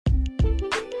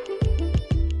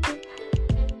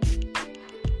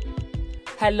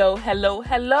Hello, hello,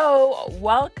 hello.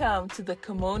 Welcome to the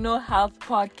Kimono Health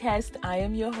Podcast. I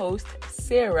am your host,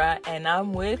 Sarah, and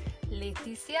I'm with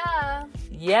Leticia.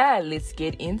 Yeah, let's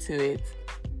get into it.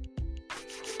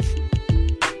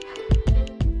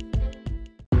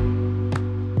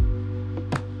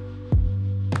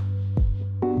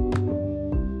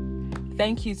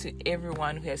 Thank you to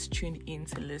everyone who has tuned in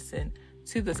to listen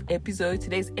to this episode.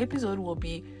 Today's episode will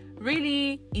be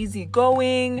really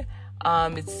easygoing.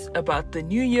 It's about the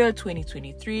new year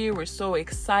 2023. We're so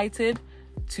excited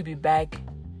to be back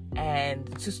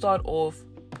and to start off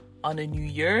on a new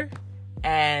year.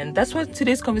 And that's what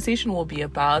today's conversation will be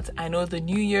about. I know the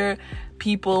new year,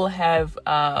 people have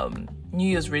New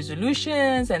Year's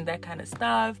resolutions and that kind of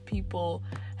stuff. People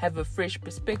have a fresh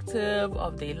perspective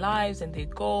of their lives and their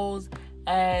goals.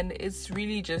 And it's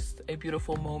really just a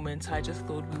beautiful moment. I just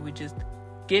thought we would just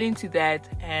get into that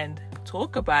and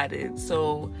talk about it.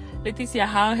 So, Leticia,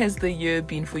 how has the year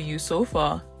been for you so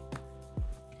far?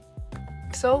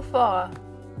 So far,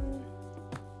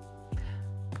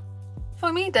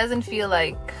 for me, it doesn't feel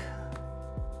like,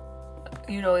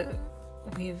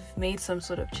 we've made some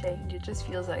sort of change. It just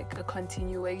feels like a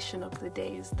continuation of the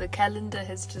days. The calendar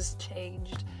has just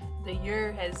changed. The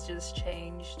year has just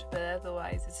changed. But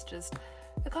otherwise, it's just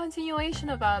a continuation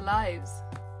of our lives.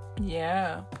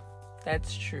 Yeah,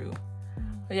 that's true.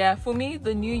 Yeah, for me,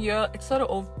 the new year, it started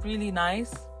off really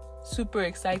nice, super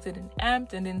excited and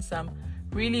amped, and then some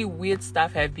really weird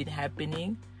stuff have been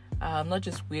happening. Not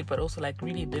just weird, but also like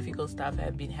really difficult stuff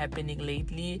have been happening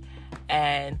lately.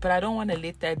 But I don't want to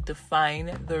let that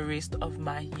define the rest of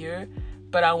my year.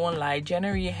 But I won't lie,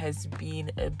 January has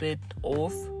been a bit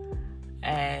off.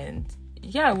 And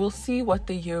yeah, we'll see what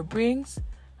the year brings.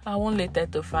 I won't let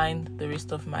that define the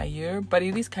rest of my year. But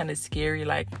it is kind of scary,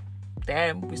 like,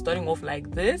 damn, we're starting off like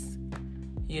this,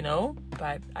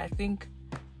 but I think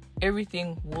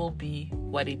everything will be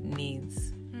what it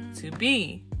needs to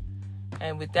be.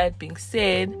 And with that being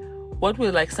said, what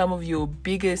were like some of your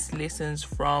biggest lessons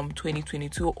from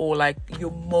 2022, or like your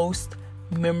most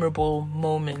memorable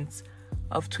moments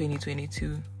of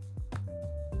 2022?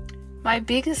 My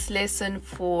biggest lesson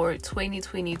for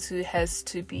 2022 has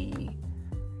to be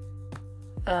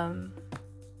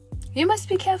you must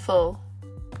be careful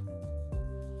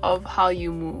of how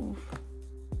you move,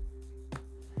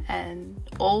 and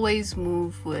always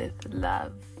move with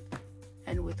love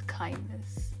and with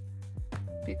kindness,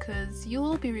 because you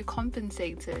will be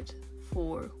recompensated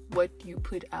for what you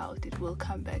put out. It will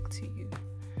come back to you.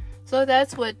 So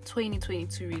that's what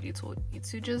 2022 really taught me,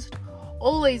 to just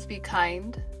always be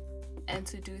kind and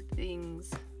to do things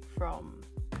from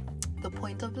the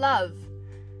point of love.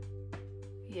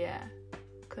 Yeah,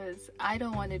 because I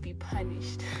don't want to be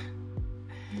punished.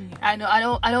 I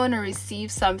don't want to receive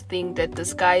something that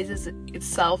disguises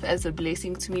itself as a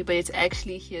blessing to me, but it's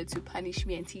actually here to punish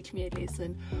me and teach me a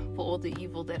lesson for all the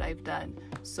evil that I've done.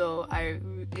 So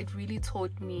it really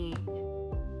taught me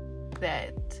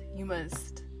that you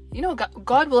must,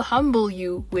 God will humble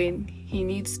you when He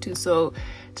needs to. So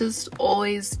just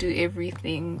always do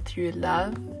everything through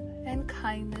love and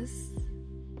kindness,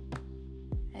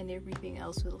 and everything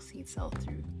else will see itself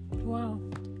through. Wow,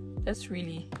 that's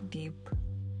really deep.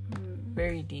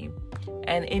 Very deep.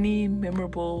 And any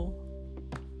memorable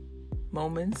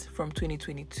moments from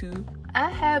 2022? I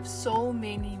have so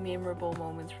many memorable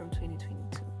moments from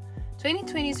 2022.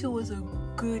 2022 was a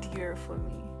good year for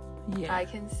me. Yeah, I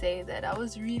can say that. I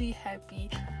was really happy.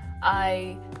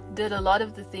 I did a lot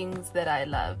of the things that I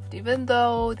loved, even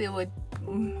though there were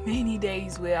many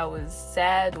days where I was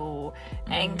sad or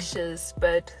anxious,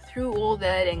 but through all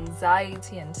that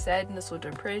anxiety and sadness or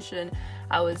depression,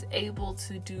 I was able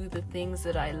to do the things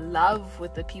that I love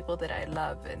with the people that I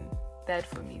love, and that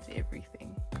for me is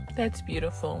everything. That's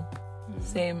beautiful.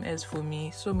 Same as for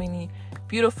me. So many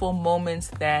beautiful moments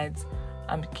that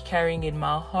I'm carrying in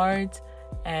my heart.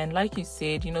 And like you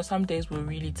said, some days were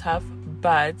really tough,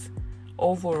 but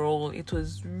overall it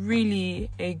was really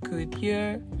a good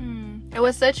year. It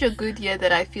was such a good year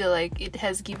that I feel like it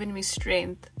has given me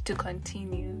strength to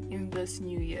continue in this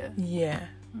new year. Yeah,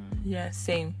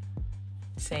 same.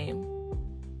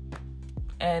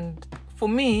 And for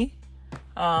me,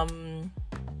 I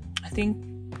think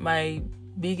my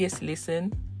biggest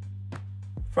lesson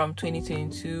from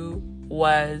 2022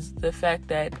 was the fact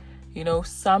that,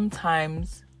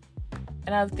 sometimes,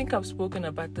 and I think I've spoken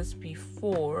about this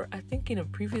before, I think in a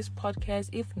previous podcast,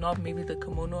 if not maybe the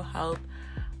Kimono Health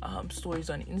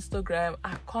stories on Instagram,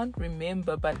 I can't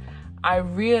remember, but I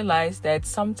realized that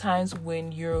sometimes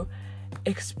when you're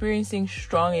experiencing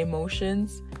strong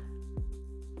emotions,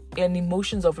 and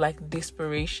emotions of like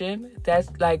desperation. That's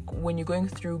like when you're going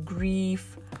through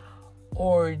grief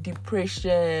or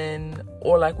depression,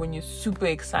 or like when you're super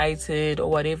excited or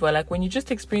whatever, like when you're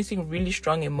just experiencing really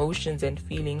strong emotions and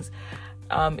feelings,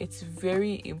 it's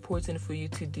very important for you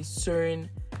to discern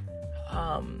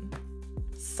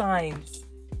signs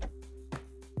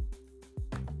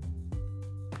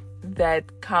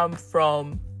that come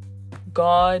from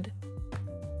God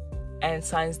and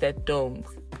signs that don't.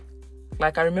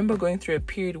 Like, I remember going through a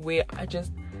period where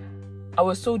I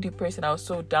was so depressed and I was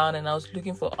so down, and I was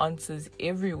looking for answers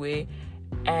everywhere,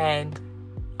 and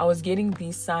I was getting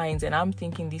these signs, and I'm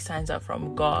thinking these signs are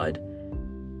from God,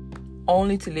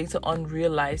 only to later on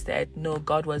realize that no,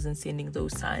 God wasn't sending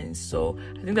those signs. So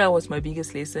I think that was my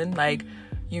biggest lesson. Like,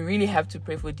 you really have to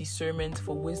pray for discernment,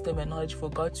 for wisdom and knowledge, for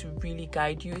God to really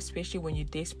guide you, especially when you're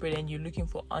desperate and you're looking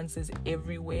for answers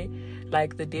everywhere.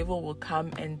 Like, the devil will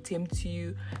come and tempt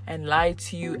you and lie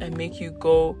to you and make you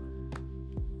go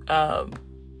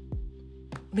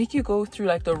through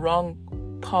like the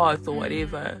wrong path or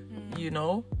whatever, you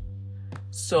know.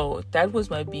 So that was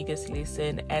my biggest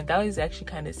lesson, and that was actually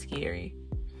kind of scary.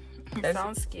 It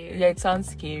sounds scary. Yeah, it sounds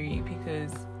scary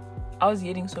because I was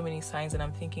getting so many signs, and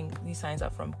I'm thinking these signs are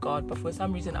from God, but for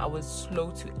some reason I was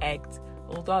slow to act.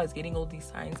 Although I was getting all these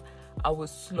signs, I was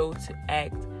slow to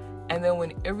act. And then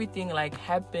when everything like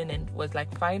happened and was like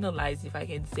finalized, if I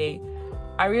can say,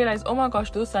 I realized, oh my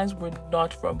gosh, those signs were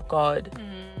not from God.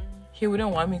 He wouldn't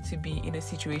want me to be in a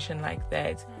situation like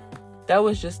that. That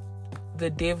was just the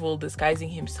devil disguising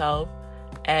himself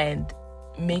and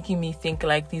making me think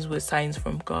like these were signs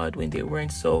from God when they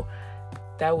weren't. So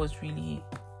that was really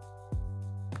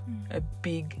a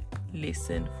big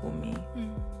lesson for me.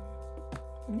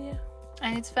 Yeah.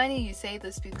 And it's funny you say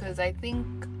this, because I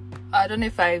don't know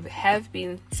if I have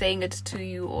been saying it to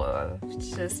you or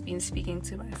just been speaking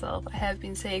to myself. I have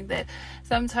been saying that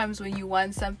sometimes when you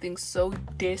want something so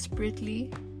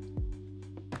desperately,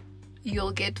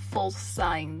 you'll get false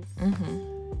signs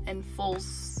and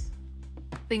false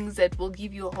things that will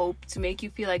give you hope to make you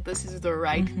feel like this is the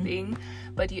right thing,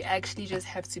 but you actually just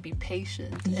have to be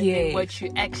patient. And then what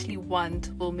you actually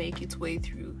want will make its way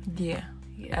through. Yeah.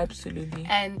 Absolutely.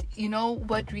 And you know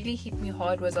what really hit me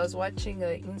hard was I was watching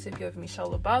an interview of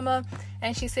Michelle Obama,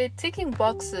 and she said ticking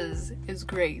boxes is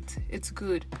great, it's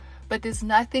good, but there's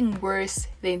nothing worse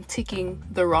than ticking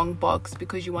the wrong box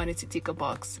because you wanted to tick a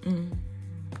box.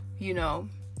 You know,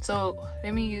 so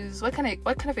let me use what kind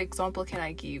of example can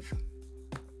I give?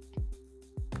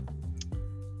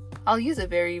 I'll use a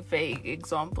very vague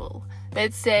example.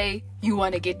 Let's say you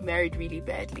want to get married really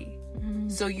badly.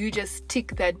 So you just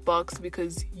tick that box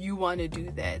because you want to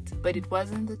do that, but it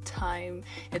wasn't the time,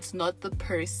 it's not the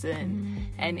person,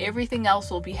 and everything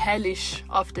else will be hellish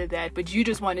after that, but you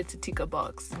just wanted to tick a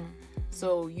box.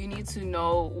 So you need to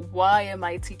know, why am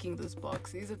I ticking this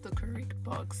box? Is it the correct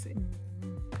box?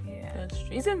 Yeah. That's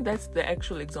true. Isn't that the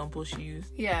actual example she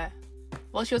used? Yeah.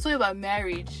 Well, she was talking about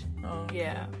marriage. Oh, okay.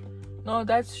 Yeah. No,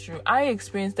 that's true. I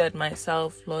experienced that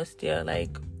myself last year.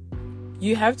 Like,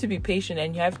 you have to be patient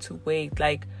and you have to wait.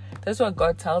 Like, that's what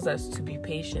God tells us, to be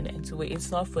patient and to wait.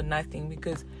 It's not for nothing,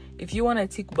 because if you want to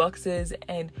tick boxes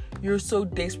and you're so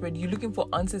desperate, you're looking for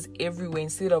answers everywhere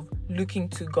instead of looking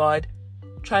to God,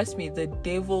 trust me, the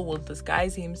devil will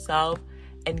disguise himself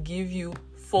and give you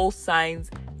false signs,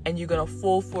 and you're gonna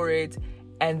fall for it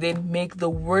and then make the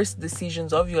worst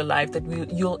decisions of your life that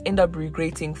you'll end up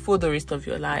regretting for the rest of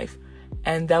your life.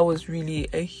 And that was really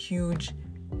a huge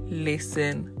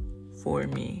lesson for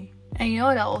me. And you know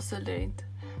what I also learned?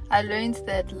 I learned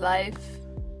that life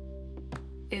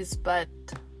is but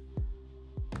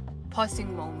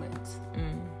passing moments.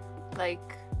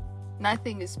 Like,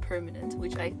 nothing is permanent,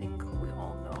 which I think we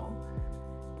all know.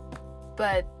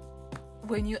 But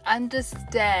when you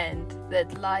understand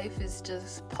that life is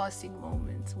just passing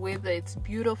moments, whether it's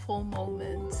beautiful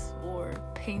moments or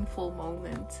painful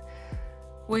moments,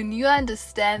 when you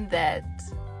understand that,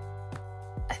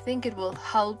 I think it will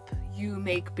help you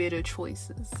make better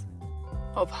choices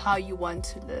of how you want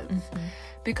to live.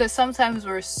 Because sometimes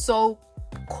we're so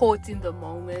caught in the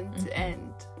moment,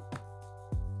 and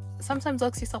sometimes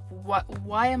ask yourself,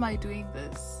 why am I doing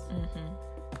this?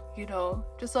 You know,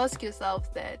 just ask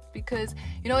yourself that, because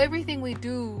you know, everything we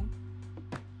do,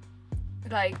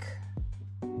 like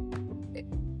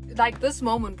this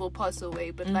moment will pass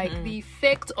away, but like the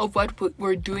effect of what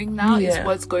we're doing now is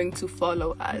what's going to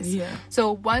follow us.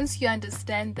 So once you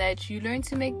understand that, you learn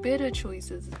to make better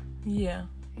choices. Yeah,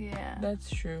 that's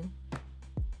true.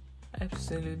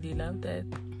 Absolutely love that.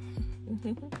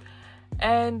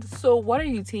 And so what are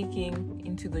you taking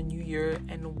into the new year,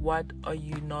 and what are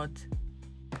you not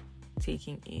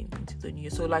taking into the new year?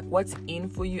 So like, what's in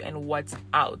for you and what's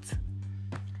out?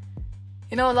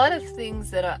 You know, a lot of things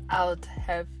that are out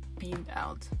have been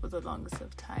out for the longest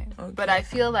of time. Okay. But I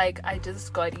feel like I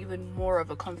just got even more of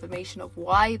a confirmation of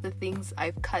why the things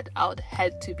I've cut out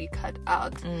had to be cut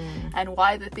out, and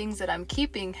why the things that I'm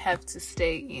keeping have to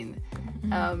stay in.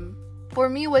 For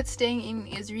me, what's staying in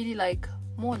is really like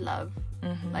more love,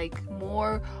 like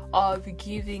more of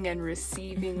giving and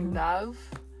receiving love,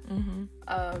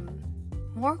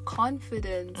 more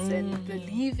confidence and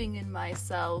believing in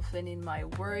myself and in my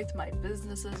worth, my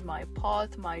businesses, my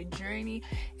path, my journey.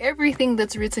 Everything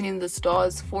that's written in the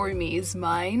stars for me is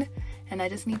mine, and I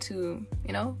just need to,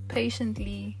 you know,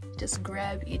 patiently just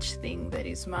grab each thing that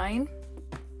is mine.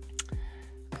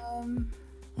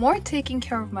 More taking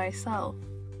care of myself,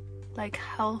 like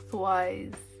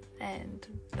health-wise, and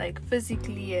like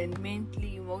physically and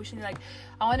mentally, emotionally. Like,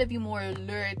 I want to be more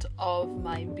alert of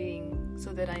my being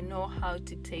so that I know how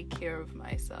to take care of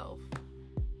myself.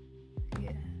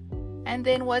 Yeah. And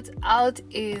then what's out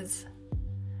is,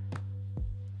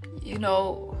 you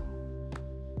know,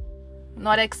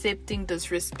 not accepting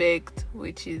disrespect,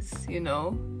 which is, you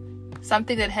know,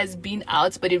 something that has been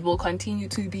out, but it will continue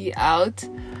to be out.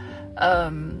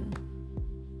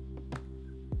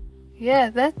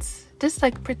 Yeah, that's just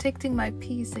like protecting my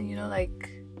peace, and, you know, like,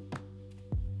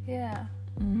 yeah.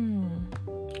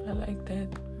 I like that.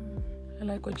 I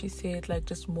like what you said, like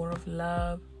just more of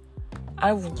love.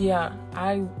 I want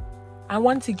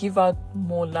to give out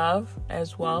more love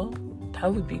as well.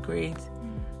 That would be great.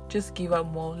 Just give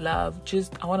out more love.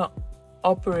 I want to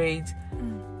operate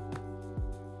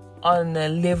on a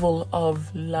level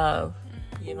of love,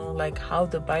 you know, like how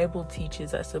the Bible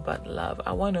teaches us about love.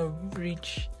 I want to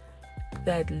reach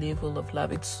that level of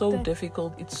love. It's so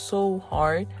difficult, it's so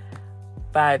hard,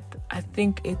 but I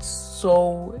think it's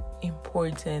so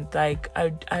important. Like,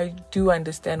 I do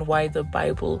understand why the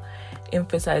Bible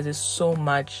emphasizes so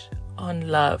much on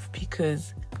love,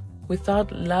 because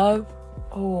without love,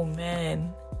 oh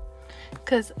man.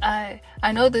 Because I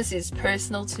know this is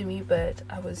personal to me, but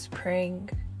I was praying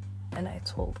and I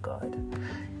told God,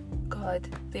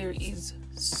 there is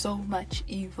so much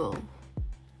evil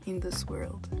in this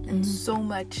world, and so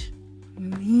much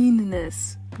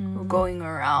meanness going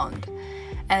around,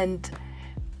 and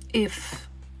if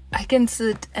I can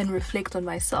sit and reflect on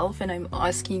myself and I'm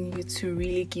asking you to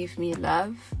really give me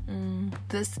love,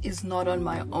 this is not on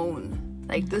my own.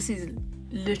 Like, this is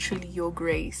literally your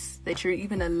grace that you're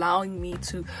even allowing me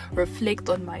to reflect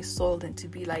on my soul and to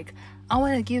be like, I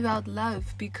want to give out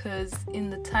love, because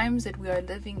in the times that we are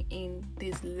living in,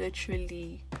 there's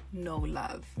literally no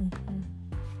love.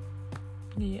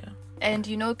 Yeah. And,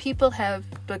 you know, people have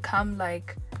become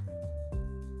like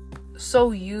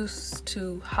so used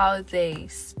to how they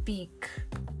speak,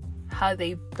 how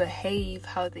they behave,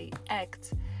 how they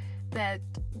act, that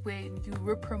when you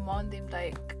reprimand them,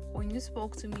 like, when you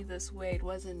spoke to me this way, it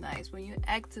wasn't nice. When you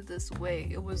acted this way,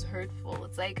 it was hurtful.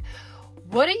 It's like,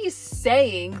 what are you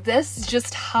saying? That's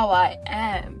just how I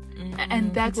am.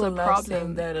 And that's People a problem.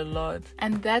 Saying that a lot.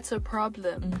 And that's a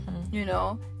problem, you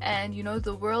know? And, you know,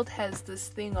 the world has this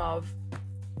thing of,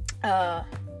 I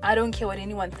don't care what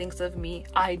anyone thinks of me,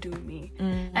 I do me.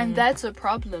 And that's a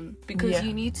problem, because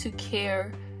you need to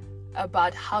care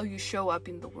about how you show up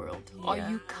in the world. Are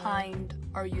you kind?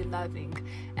 Are you loving?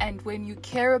 And when you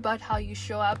care about how you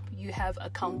show up, you have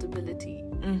accountability.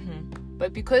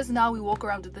 But because now we walk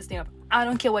around with this thing of, I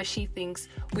don't care what she thinks,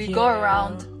 we go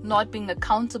around not being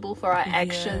accountable for our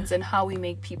actions and how we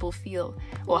make people feel,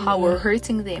 or how we're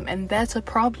hurting them, and that's a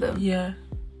problem.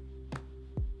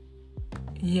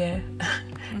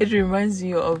 It reminds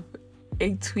me of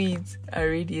a tweet I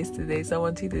read yesterday.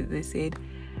 Someone tweeted, they said,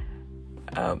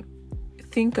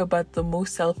 think about the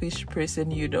most selfish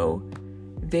person you know.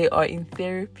 They are in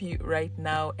therapy right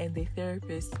now, and the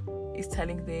therapist is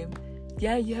telling them,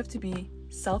 yeah, you have to be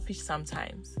selfish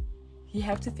sometimes. You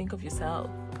have to think of yourself.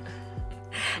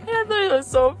 And I thought it was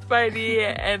so funny,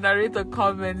 and I read the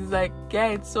comments. It's like, yeah,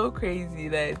 it's so crazy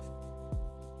that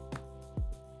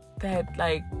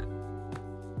like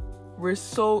we're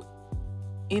so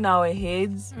in our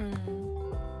heads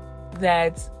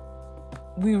that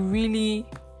we really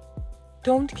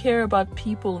don't care about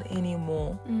people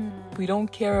anymore. We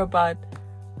don't care about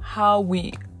how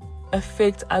we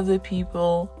affect other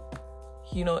people.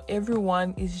 You know,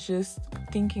 everyone is just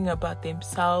thinking about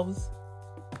themselves,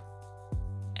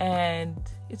 and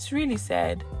it's really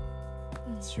sad.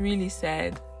 It's really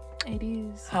sad. It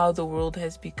is. How the world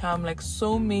has become, like,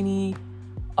 so many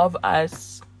of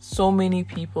us, so many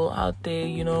people out there,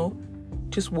 you know,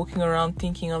 just walking around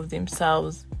thinking of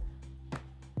themselves.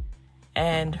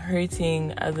 and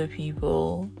hurting other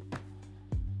people.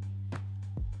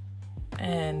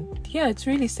 And yeah, it's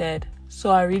really sad. So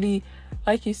I really,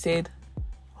 like you said,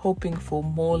 hoping for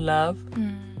more love.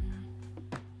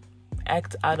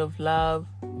 Act out of love.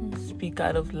 Speak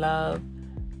out of love.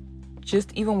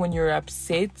 Just even when you're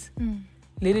upset,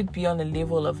 let it be on a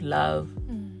level of love.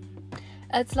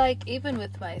 It's like, even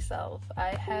with myself, I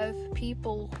have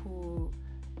people who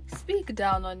speak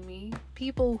down on me,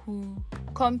 people who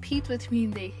compete with me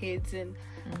in their heads, and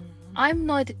I'm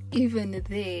not even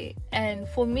there. And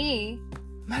for me,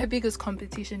 my biggest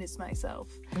competition is myself.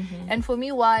 And for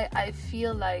me, why I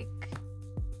feel like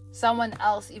someone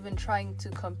else even trying to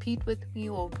compete with me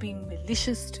or being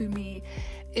malicious to me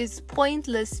is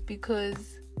pointless,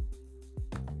 because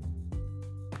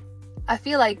I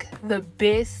feel like the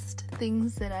best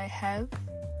things that I have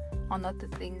are not the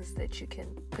things that you can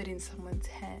put in someone's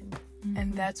hand.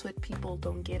 And that's what people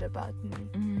don't get about me.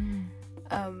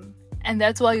 And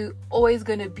that's why you're always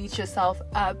going to beat yourself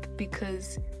up,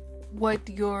 because what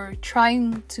you're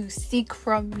trying to seek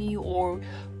from me or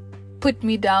put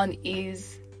me down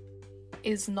is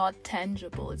not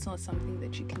tangible. It's not something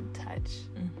that you can touch.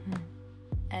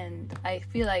 And I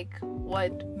feel like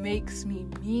what makes me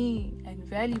and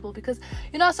valuable, because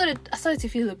I started to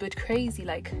feel a bit crazy.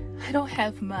 Like, I don't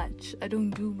have much, I don't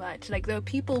do much. Like, there are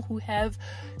people who have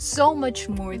so much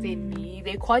more than me.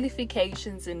 Their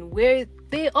qualifications and where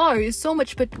they are is so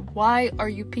much, but why are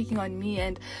you picking on me?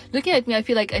 And looking at me, I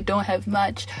feel like I don't have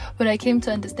much, but I came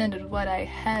to understand that what I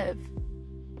have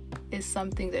is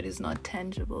something that is not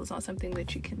tangible. It's not something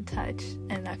that you can touch.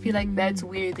 And I feel like that's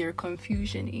where their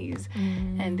confusion is.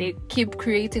 And they keep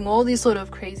creating all these sort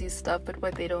of crazy stuff, but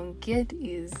what they don't get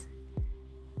is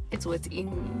it's what's in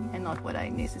me and not what I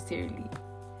necessarily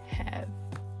have.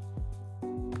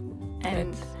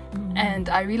 And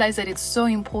I realize that it's so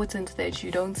important that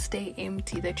you don't stay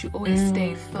empty, that you always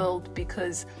stay filled,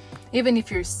 because even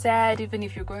if you're sad, even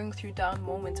if you're going through down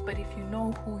moments, but if you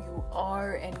know who you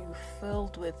are and you're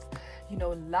filled with,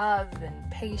 love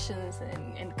and patience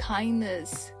and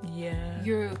kindness,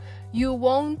 you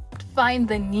won't find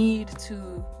the need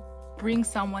to bring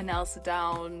someone else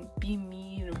down, be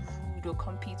mean or rude or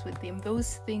compete with them.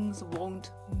 Those things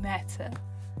won't matter.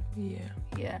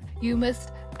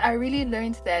 I really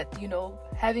learned that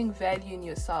having value in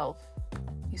yourself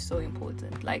is so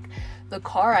important. Like, the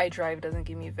car I drive doesn't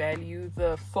give me value,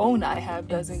 the phone I have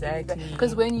doesn't give me value,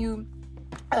 because when you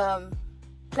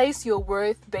place your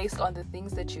worth based on the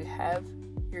things that you have,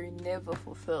 you're never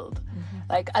fulfilled.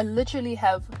 Like, I literally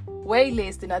have way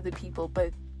less than other people,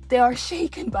 but they are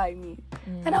shaken by me,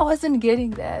 and I wasn't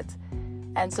getting that.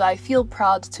 And so I feel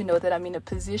proud to know that I'm in a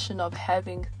position of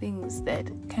having things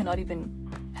that cannot even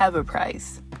have a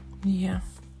price. Yeah.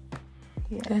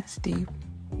 That's deep.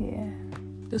 Yeah.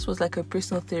 This was like a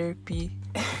personal therapy.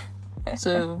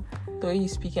 So the way you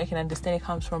speak, I can understand it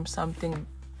comes from something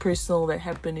personal that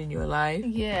happened in your life.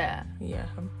 Yeah.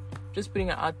 I'm just putting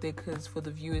it out there because for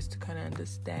the viewers to kind of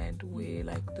understand where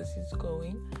this is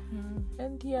going.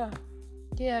 And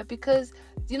yeah, because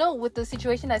with the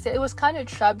situation I said, it was kind of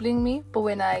troubling me, but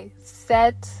when I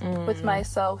sat with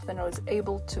myself and I was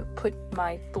able to put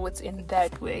my thoughts in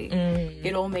that way,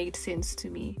 it all made sense to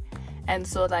me. And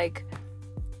so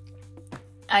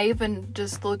I even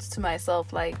just thought to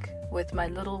myself, with my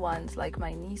little ones, like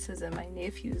my nieces and my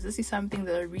nephews, this is something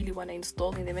that I really want to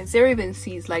install in them. And Sarah even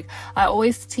sees, I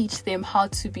always teach them how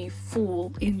to be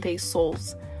full in their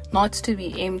souls, not to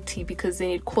be empty, because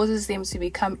then it causes them to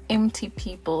become empty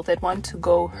people that want to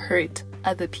go hurt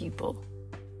other people.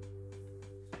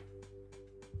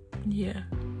 Yeah,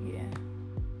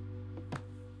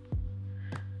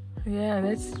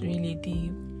 that's really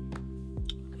deep.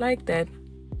 Like that.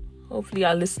 Hopefully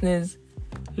our listeners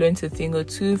learned a thing or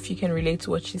two. If you can relate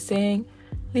to what she's saying,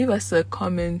 leave us a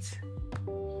comment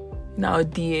in our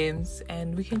DMs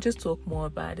and we can just talk more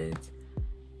about it.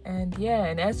 And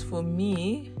as for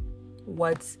me,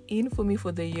 what's in for me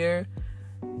for the year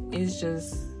is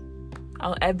just,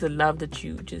 I'll add the love that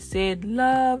you just said.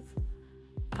 Love,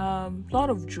 lot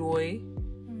of joy.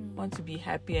 Want to be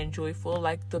happy and joyful.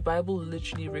 Like, the Bible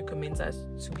literally recommends us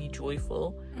to be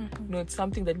joyful. It's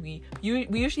something that we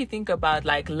usually think about,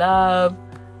 like love,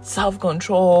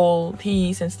 self-control,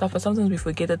 peace and stuff, but sometimes we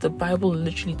forget that the Bible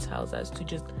literally tells us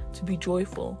to be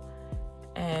joyful.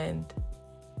 And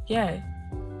I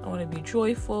want to be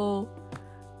joyful.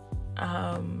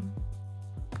 I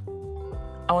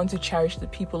want to cherish the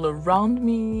people around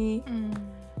me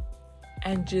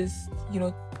and just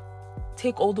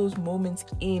take all those moments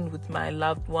in with my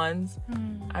loved ones.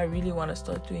 I really want to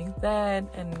start doing that.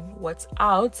 And what's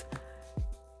out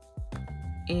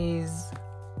is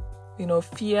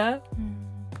fear.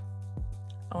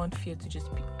 I want fear to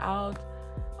just be out.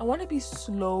 I want to be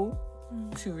slow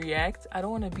to react. I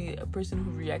don't want to be a person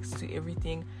who reacts to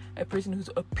everything, a person who's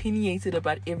opinionated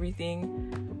about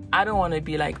everything. I don't want to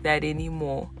be like that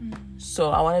anymore.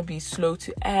 So I want to be slow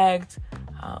to act.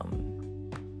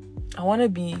 I want to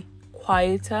be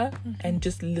quieter and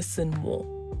just listen more.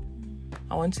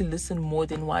 I want to listen more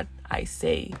than what I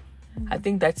say. I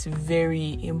think that's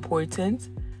very important.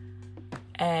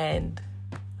 And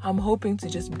I'm hoping to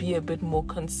just be a bit more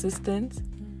consistent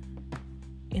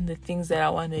in the things that I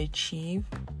want to achieve.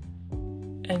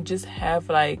 And just have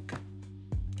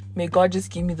may God just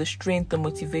give me the strength, the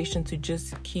motivation to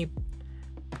just keep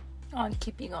on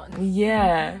keeping on.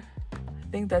 Yeah.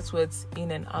 I think that's what's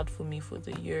in and out for me for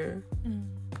the year.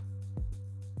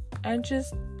 And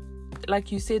just,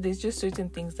 like you said, there's just certain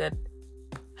things that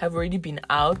have already been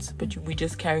out, but we're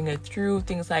just carrying it through.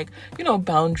 Things like,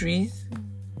 boundaries.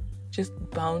 Just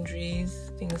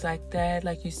boundaries, things like that.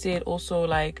 Like you said, also,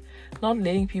 not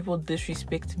letting people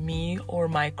disrespect me or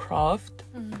my craft.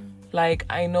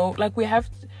 I know, we have,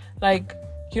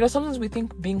 sometimes we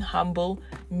think being humble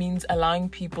means allowing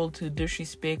people to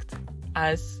disrespect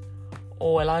us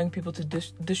or allowing people to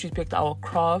disrespect our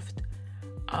craft.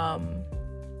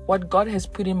 What God has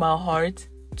put in my heart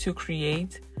to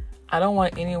create, I don't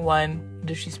want anyone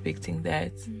disrespecting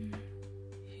that.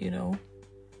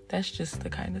 That's just the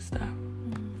kind of stuff.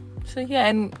 So yeah,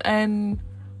 and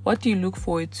what do you look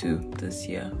forward to this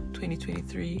year,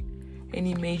 2023?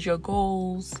 Any major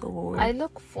goals? Or I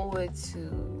look forward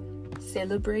to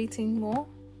celebrating more.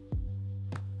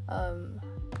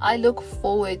 I look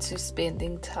forward to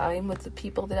spending time with the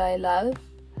people that I love.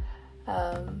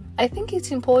 I think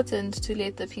it's important to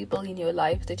let the people in your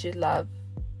life that you love,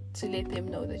 to let them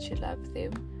know that you love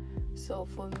them. So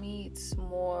for me, it's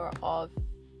more of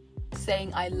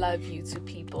saying I love you to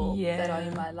people that are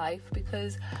in my life,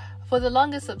 because for the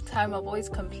longest of time I've always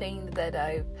complained that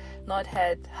I've not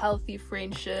had healthy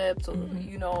friendships or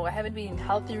I haven't been in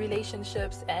healthy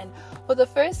relationships, and for the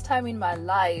first time in my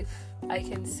life I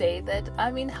can say that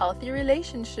I'm in healthy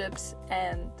relationships,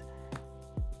 and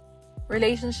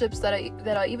relationships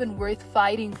that are even worth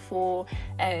fighting for,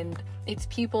 and it's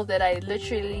people that I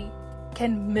literally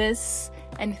can miss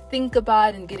and think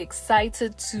about and get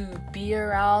excited to be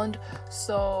around.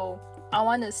 So I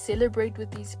want to celebrate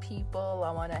with these people.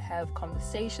 I want to have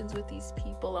conversations with these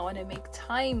people. I want to make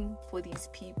time for these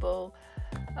people.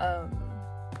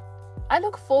 I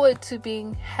look forward to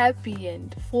being happy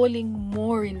and falling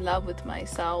more in love with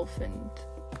myself and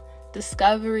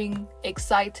discovering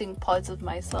exciting parts of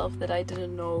myself that I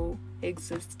didn't know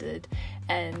existed,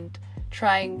 and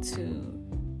trying to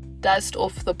dust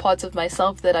off the parts of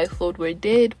myself that I thought were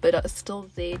dead but are still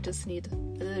there, just need a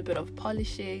little bit of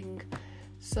polishing.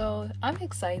 So I'm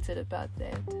excited about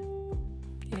that.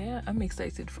 Yeah, I'm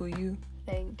excited for you.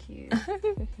 Thank you.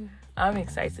 I'm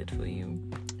excited for you.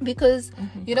 Because,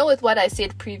 with what I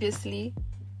said previously,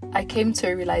 I came to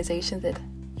a realization that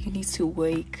you need to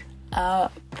wake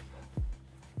up.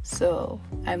 So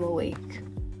I'm awake.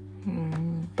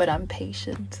 But I'm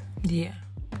patient. Yeah.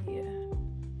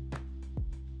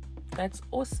 That's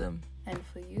awesome. And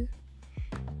for you?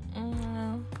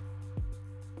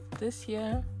 This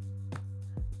year,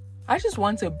 I just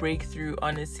want a breakthrough,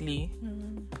 honestly.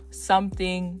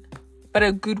 Something, but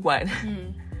a good one.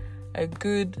 A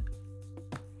good,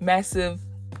 massive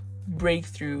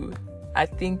breakthrough. I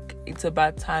think it's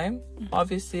about time.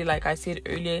 Obviously, like I said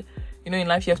earlier, in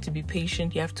life you have to be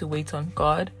patient. You have to wait on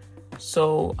God.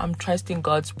 So I'm trusting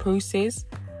God's process.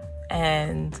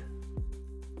 And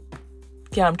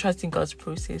I'm trusting God's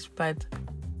process. But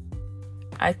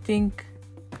I think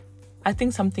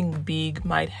something big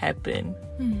might happen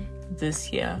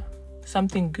this year.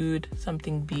 Something good,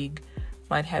 something big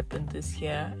might happen this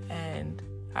year. And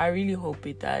I really hope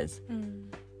it does.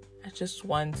 I just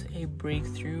want a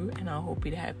breakthrough, and I hope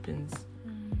it happens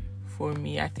for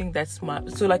me. I think that's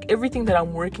everything that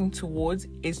I'm working towards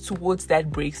is towards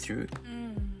that breakthrough.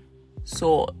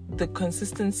 So the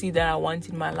consistency that I want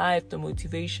in my life, the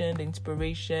motivation, the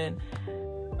inspiration,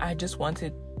 I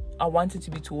want it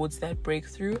to be towards that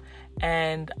breakthrough.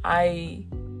 And I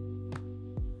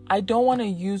don't want to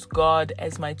use God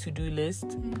as my to-do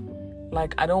list.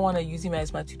 I don't want to use him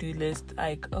as my to-do list.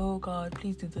 Oh God,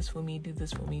 please do this for me, do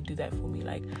this for me, do that for me.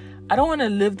 I don't want to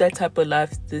live that type of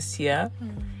life this year.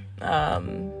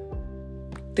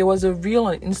 There was a reel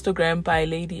on Instagram by a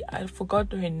lady, I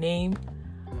forgot her name,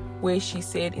 where she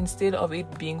said, instead of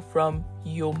it being from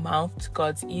your mouth to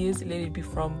God's ears, let it be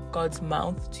from God's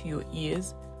mouth to your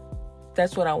ears.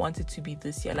 That's what I want it to be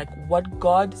this year. What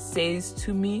God says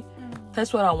to me,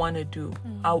 That's what I want to do.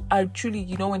 I truly,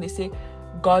 when they say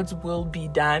God's will be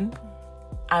done,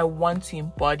 I want to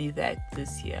embody that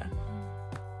this year.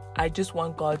 I just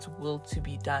want God's will to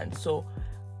be done. So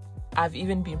I've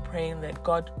even been praying that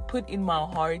God put in my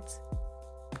heart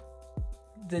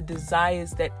the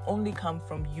desires that only come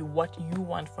from you, what you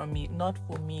want from me, not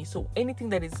for me. So anything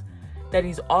that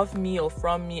is of me or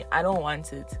from me, I don't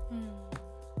want it.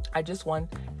 I just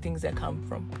want things that come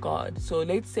from God. So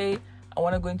let's say I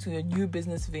want to go into a new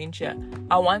business venture.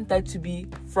 I want that to be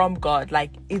from God.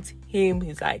 Like, it's him.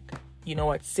 He's like, you know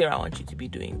what, Sarah, I want you to be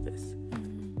doing this.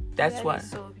 That's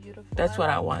so beautiful. That's what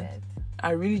I want.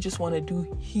 I really just want to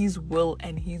do his will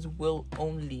and his will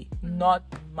only, not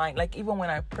mine. Like, even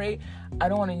when I pray, I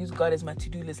don't want to use God as my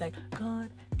to-do list. Like, God,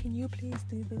 can you please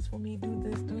do this for me? Do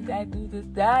this, do that, do this.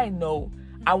 That I know.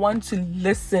 I want to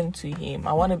listen to him.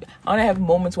 I want to have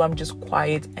moments where I'm just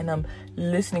quiet and I'm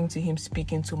listening to him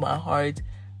speaking to my heart.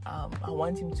 I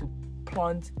want him to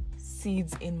plant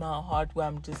seeds in my heart where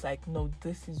I'm just like, no,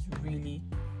 this is really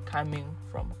coming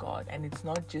from God, and it's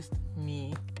not just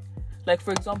me. Like,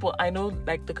 for example, I know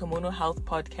like the Kimono Health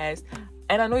podcast,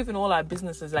 and I know even all our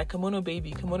businesses like Kimono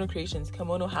Baby, Kimono Creations,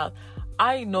 Kimono Health,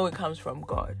 I know it comes from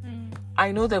God.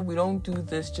 I know that we don't do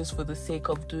this just for the sake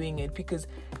of doing it, because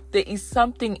there is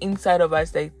something inside of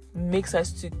us that makes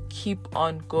us to keep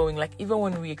on going. Like, even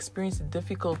when we experience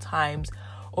difficult times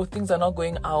or things are not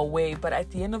going our way, but at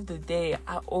the end of the day,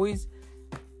 I always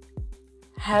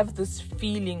have this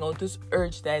feeling or this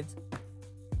urge that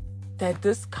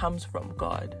this comes from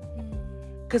God.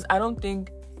 Because I don't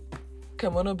think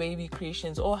Kimono Baby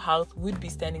Creations or Health would be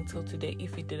standing till today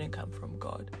if it didn't come from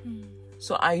God.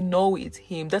 So I know it's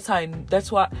him. That's how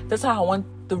I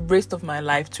want the rest of my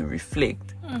life to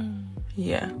reflect.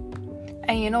 Yeah.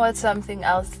 And you know what's something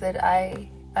else that I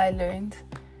learned?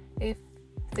 If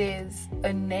there's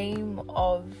a name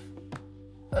of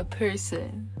a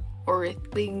person or a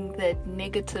thing that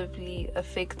negatively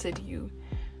affected you,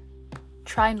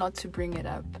 try not to bring it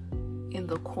up in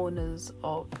the corners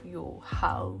of your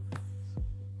house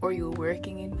or your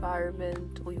working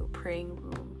environment or your praying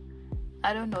room.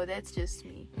 I don't know, that's just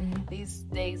me. These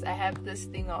days I have this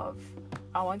thing of,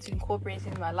 I want to incorporate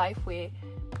in my life where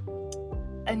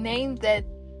a name that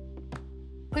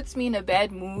puts me in a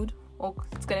bad mood or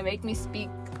it's gonna make me speak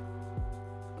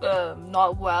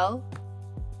not well,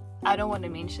 I don't want to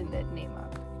mention that name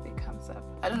up if it comes up.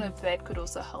 I don't know if that could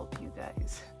also help you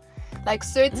guys. Like,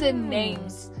 certain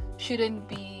names shouldn't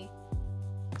be,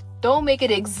 don't make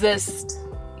it exist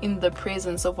in the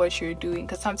presence of what you're doing,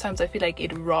 because sometimes I feel like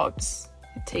it robs,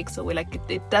 it takes away, like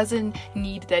it doesn't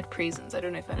need that presence. I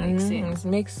don't know if that makes sense. It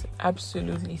makes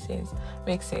absolutely sense.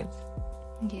 Makes sense.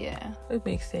 Yeah, it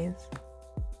makes sense.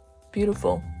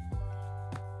 Beautiful.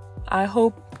 I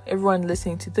hope everyone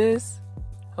listening to this,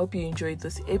 hope you enjoyed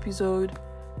this episode.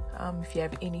 If you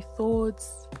have any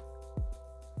thoughts,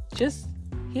 just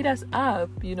hit us up,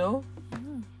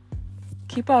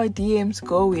 keep our DMs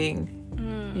going.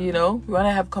 We want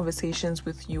to have conversations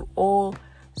with you all.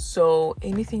 So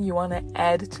anything you want to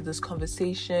add to this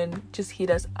conversation, just hit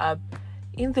us up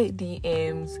in the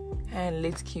DMs and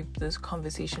let's keep this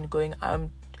conversation going.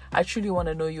 I truly want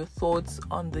to know your thoughts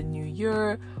on the new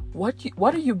year. What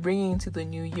are you bringing into the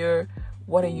new year?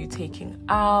 What are you taking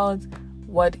out?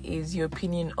 What is your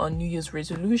opinion on New Year's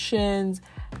resolutions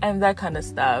and that kind of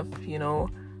stuff?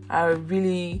 I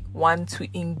really want to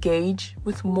engage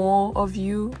with more of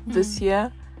you this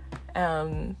year.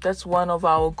 That's one of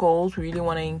our goals. We really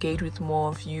want to engage with more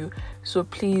of you. So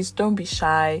please don't be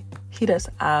shy. Hit us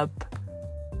up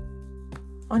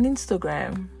on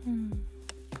Instagram.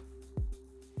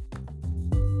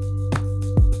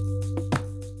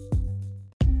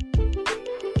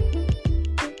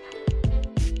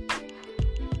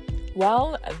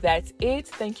 Well, that's it.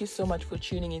 Thank you so much for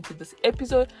tuning into this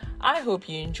episode. I hope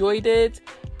you enjoyed it,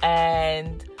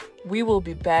 and we will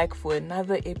be back for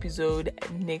another episode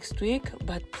next week.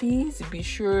 But please be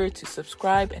sure to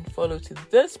subscribe and follow to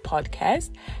this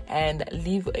podcast and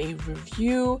leave a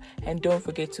review. And don't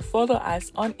forget to follow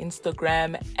us on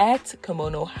Instagram at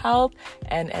Kimono Health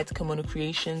and at Kimono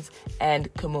Creations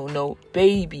and Kimono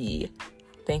Baby.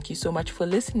 Thank you so much for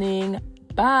listening.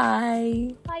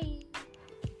 Bye. Bye.